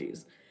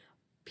analogies.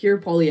 Pierre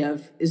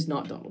Poilievre is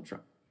not Donald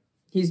Trump.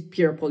 He's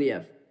Pierre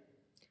Poilievre.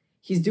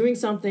 He's doing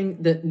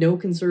something that no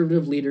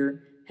conservative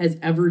leader has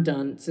ever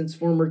done since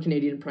former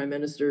Canadian Prime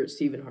Minister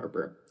Stephen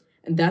Harper,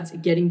 and that's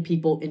getting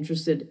people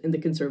interested in the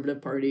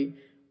Conservative Party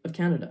of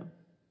Canada.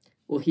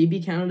 Will he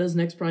be Canada's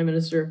next Prime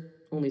Minister?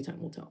 Only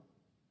time will tell.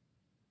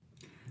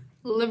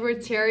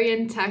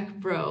 Libertarian tech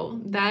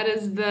bro. That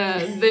is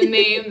the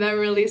name that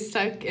really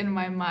stuck in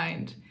my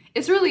mind.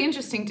 It's really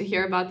interesting to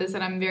hear about this,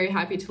 and I'm very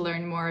happy to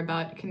learn more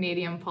about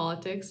Canadian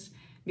politics,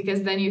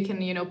 because then you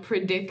can,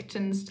 predict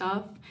and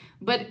stuff.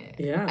 But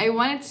yeah. I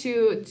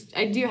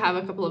do have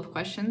a couple of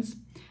questions.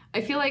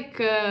 I feel like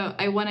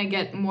I want to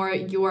get more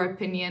your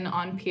opinion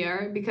on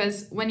Pierre,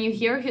 because when you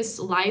hear his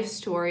life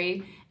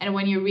story and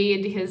when you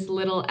read his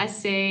little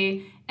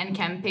essay and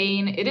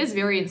campaign, it is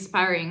very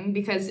inspiring,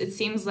 because it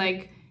seems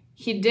like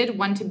he did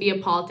want to be a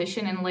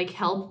politician and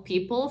help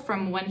people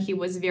from when he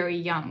was very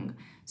young.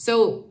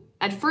 So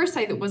at first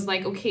I was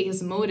like, okay,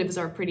 his motives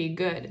are pretty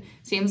good.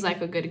 Seems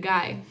like a good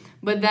guy.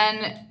 But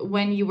then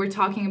when you were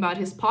talking about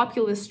his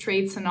populist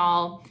traits and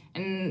all,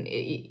 and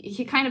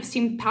he kind of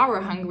seemed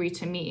power hungry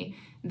to me,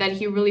 that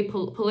he really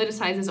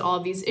politicizes all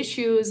of these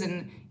issues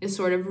and is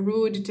sort of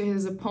rude to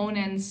his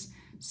opponents.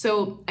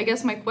 So I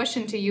guess my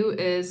question to you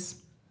is,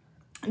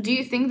 do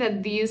you think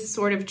that these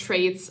sort of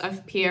traits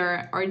of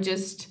Pierre are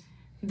just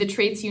the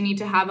traits you need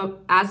to have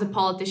as a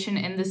politician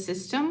in the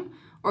system?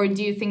 Or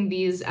do you think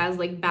these as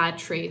bad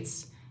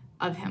traits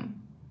of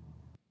him?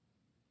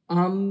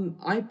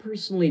 I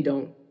personally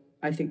don't.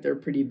 I think they're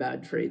pretty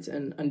bad traits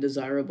and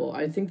undesirable.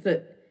 I think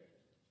that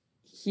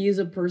he is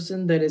a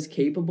person that is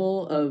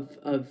capable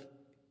of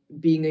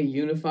being a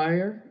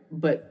unifier,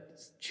 but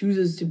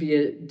chooses to be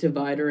a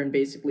divider and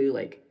basically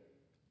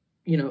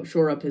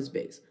shore up his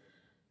base.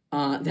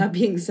 That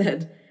being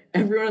said,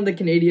 everyone in the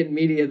Canadian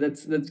media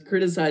that's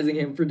criticizing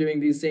him for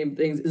doing these same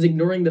things is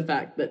ignoring the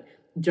fact that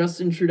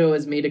Justin Trudeau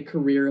has made a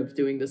career of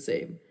doing the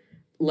same.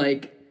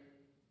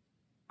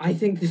 I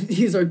think that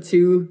these are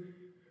two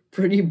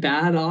pretty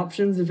bad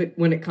options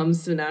when it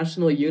comes to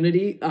national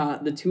unity.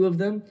 The two of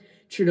them,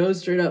 Trudeau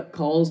straight up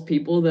calls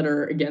people that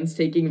are against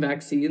taking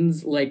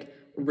vaccines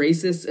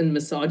racists and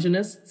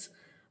misogynists,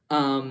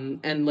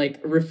 and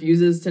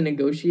refuses to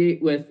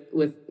negotiate with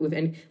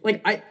any.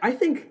 I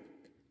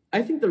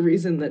think the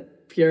reason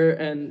that Pierre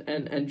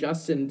and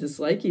Justin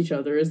dislike each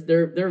other is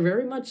they're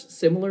very much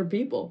similar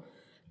people.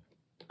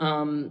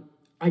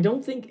 I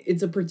don't think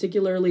it's a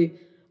particularly...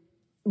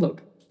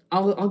 Look,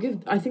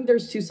 I think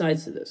there's two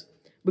sides to this.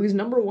 Because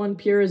number one,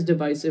 Pierre is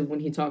divisive when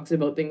he talks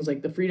about things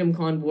like the Freedom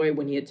Convoy,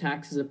 when he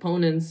attacks his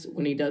opponents,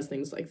 when he does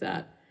things like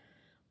that.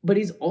 But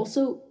he's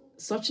also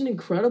such an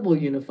incredible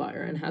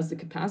unifier and has the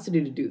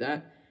capacity to do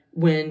that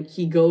when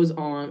he goes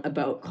on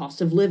about cost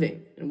of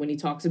living and when he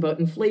talks about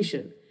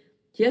inflation.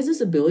 he has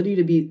this ability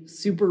to be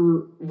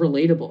super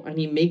relatable, and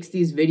he makes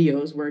these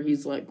videos where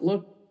he's like,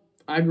 look,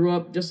 I grew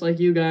up just like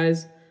you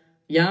guys.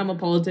 Yeah, I'm a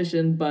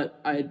politician, but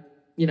I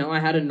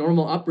had a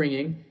normal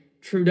upbringing.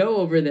 Trudeau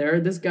over there,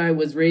 this guy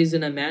was raised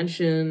in a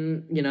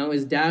mansion,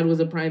 his dad was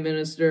a prime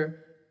minister.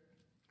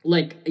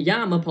 Like,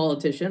 yeah, I'm a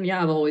politician.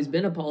 Yeah, I've always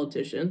been a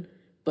politician,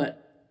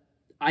 but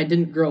I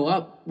didn't grow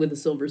up with a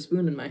silver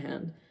spoon in my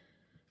hand.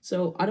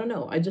 So I don't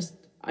know. I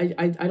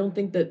don't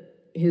think that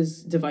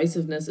his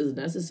divisiveness is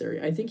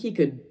necessary. I think he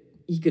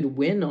could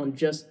win on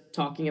just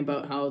talking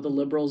about how the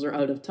Liberals are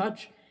out of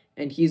touch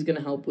and he's going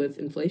to help with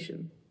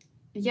inflation.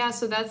 Yeah,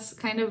 so that's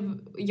kind of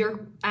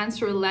your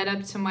answer led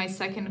up to my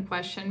second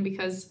question,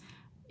 because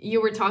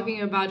you were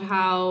talking about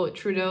how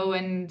Trudeau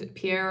and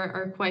Pierre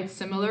are quite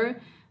similar,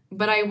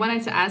 but I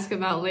wanted to ask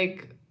about,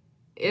 like,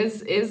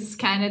 is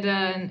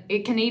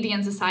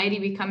Canadian society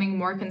becoming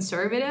more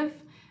conservative?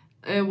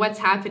 What's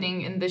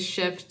happening in this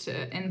shift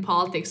in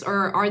politics,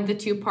 or are the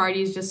two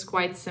parties just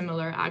quite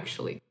similar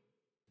actually?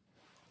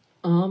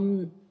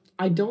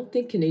 I don't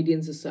think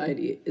Canadian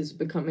society is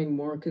becoming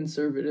more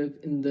conservative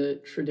in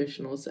the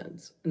traditional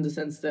sense, in the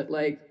sense that,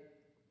 like,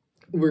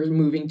 we're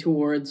moving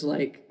towards,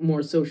 like,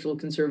 more social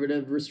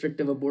conservative,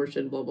 restrictive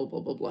abortion, blah, blah,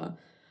 blah, blah, blah.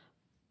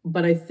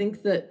 But I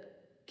think that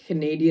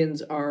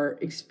Canadians are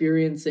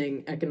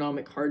experiencing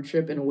economic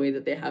hardship in a way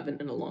that they haven't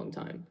in a long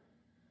time.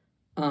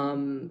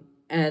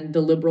 And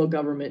the Liberal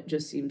government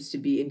just seems to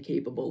be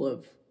incapable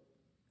of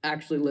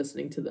actually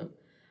listening to them.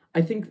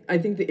 I think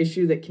the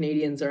issue that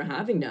Canadians are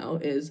having now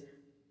is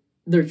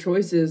their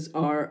choices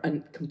are a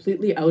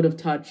completely out of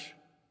touch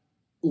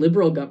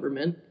Liberal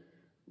government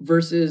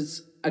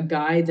versus a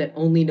guy that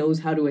only knows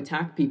how to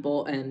attack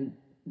people and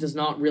does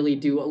not really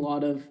do a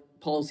lot of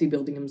policy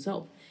building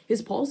himself.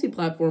 His policy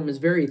platform is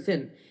very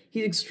thin.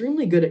 He's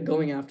extremely good at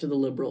going after the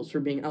Liberals for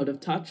being out of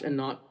touch and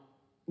not,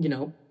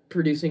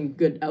 producing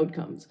good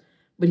outcomes.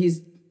 But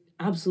he's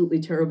absolutely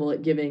terrible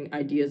at giving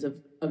ideas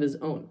of his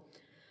own.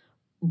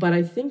 But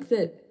I think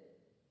that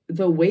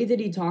the way that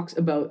he talks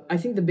about, I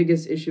think the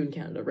biggest issue in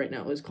Canada right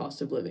now is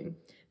cost of living.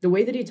 The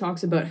way that he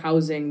talks about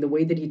housing, the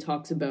way that he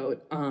talks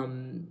about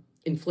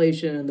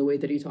inflation, and the way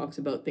that he talks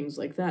about things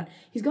like that,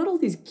 he's got all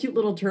these cute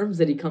little terms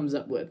that he comes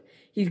up with.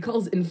 He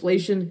calls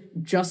inflation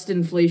just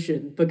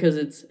inflation because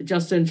it's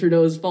Justin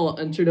Trudeau's fault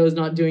and Trudeau's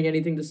not doing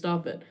anything to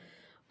stop it.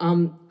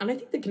 And I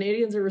think the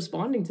Canadians are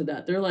responding to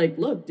that. They're like,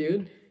 look,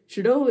 dude,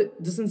 Trudeau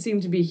doesn't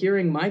seem to be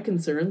hearing my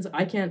concerns.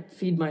 I can't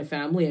feed my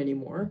family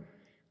anymore.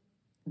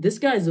 This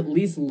guy's at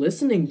least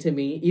listening to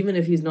me, even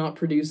if he's not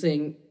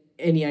producing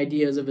any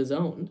ideas of his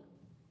own.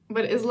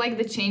 But is, like,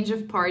 the change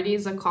of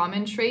parties a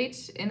common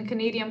trait in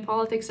Canadian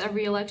politics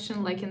every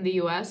election, like in the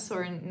US,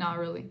 or not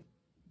really?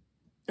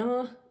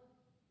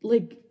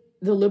 Like,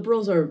 the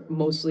Liberals are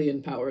mostly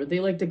in power. They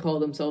like to call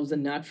themselves a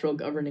natural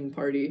governing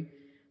party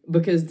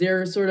because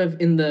they're sort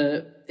of in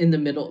the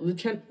middle.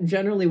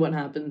 Generally what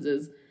happens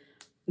is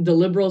the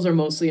Liberals are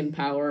mostly in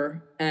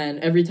power, and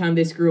every time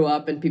they screw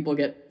up and people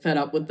get fed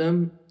up with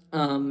them,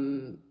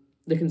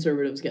 the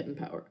Conservatives get in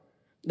power.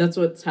 That's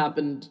what's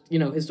happened,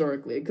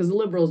 historically, because the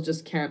Liberals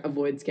just can't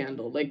avoid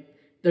scandal. Like,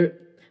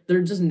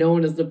 they're just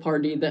known as the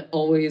party that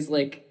always,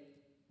 like,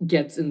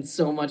 gets in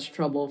so much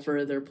trouble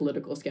for their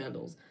political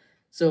scandals.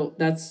 So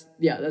that's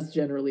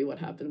generally what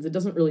happens. It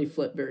doesn't really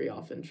flip very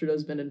often.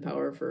 Trudeau's been in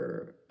power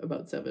for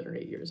about 7 or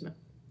 8 years now.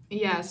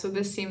 Yeah, so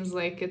this seems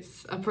like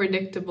it's a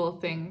predictable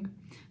thing.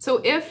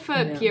 So if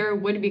Pierre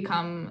would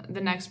become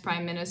the next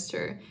prime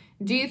minister,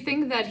 do you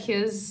think that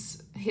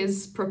his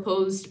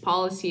proposed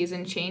policies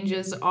and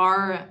changes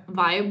are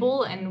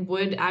viable and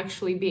would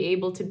actually be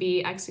able to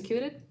be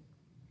executed?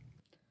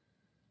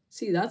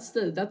 See, that's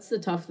the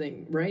tough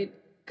thing, right?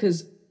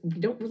 Because we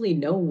don't really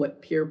know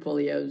what Pierre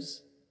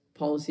Poilievre's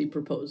policy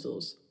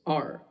proposals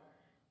are,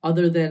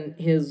 other than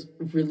his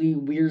really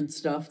weird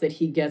stuff that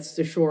he gets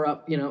to shore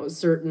up,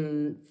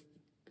 certain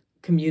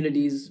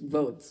communities'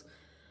 votes.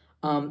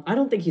 I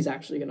don't think he's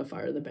actually going to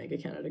fire the Bank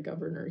of Canada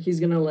governor. He's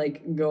going to,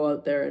 like, go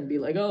out there and be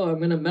like, oh, I'm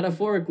going to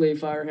metaphorically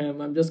fire him.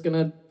 I'm just going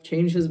to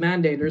change his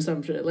mandate or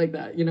some shit like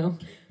that,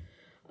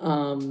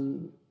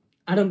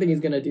 I don't think he's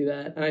going to do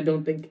that. And I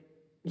don't think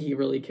he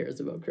really cares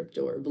about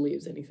crypto or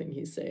believes anything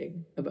he's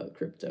saying about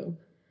crypto.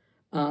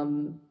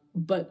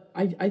 But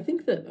I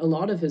think that a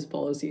lot of his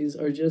policies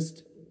are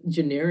just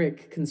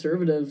generic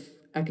conservative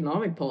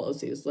economic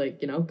policies,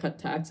 like, cut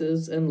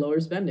taxes and lower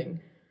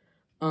spending.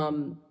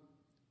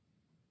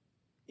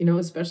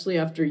 Especially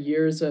after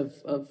years of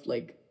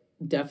like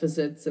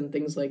deficits and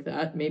things like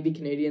that, maybe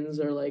Canadians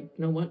are like,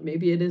 you know what,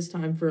 maybe it is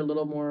time for a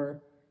little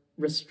more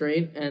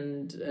restraint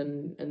and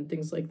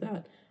things like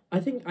that. I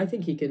don't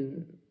think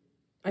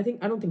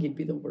he'd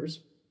be the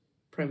worst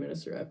prime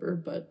minister ever,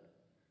 but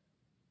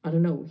I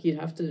don't know. He'd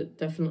have to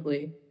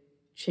definitely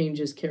change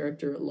his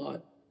character a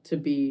lot to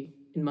be,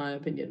 in my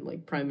opinion,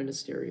 like, prime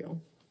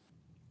ministerial.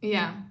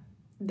 Yeah,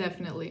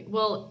 definitely.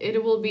 Well,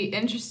 it will be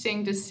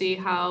interesting to see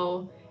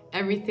how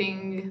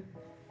everything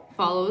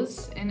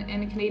follows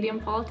in Canadian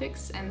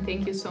politics, and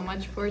thank you so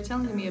much for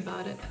telling me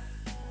about it.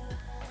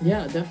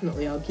 Yeah,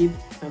 definitely. I'll keep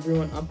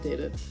everyone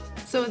updated.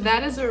 So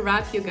that is a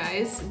wrap, you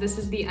guys. This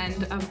is the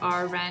end of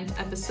our rant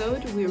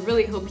episode. We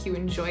really hope you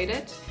enjoyed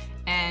it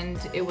and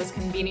it was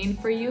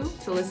convenient for you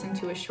to listen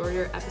to a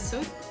shorter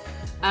episode.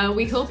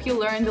 We hope you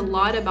learned a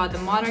lot about the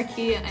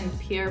monarchy and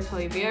Pierre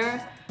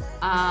Poilievre,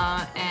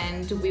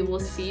 and we will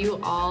see you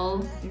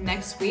all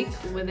next week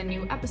with a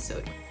new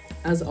episode.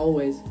 As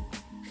always,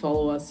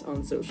 follow us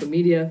on social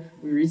media.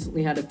 We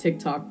recently had a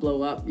TikTok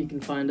blow up. You can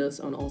find us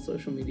on all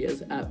social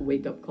medias at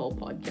Wake Up Call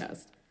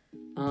Podcast.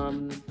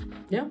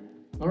 Yeah,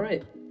 all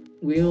right.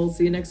 We'll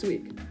see you next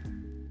week.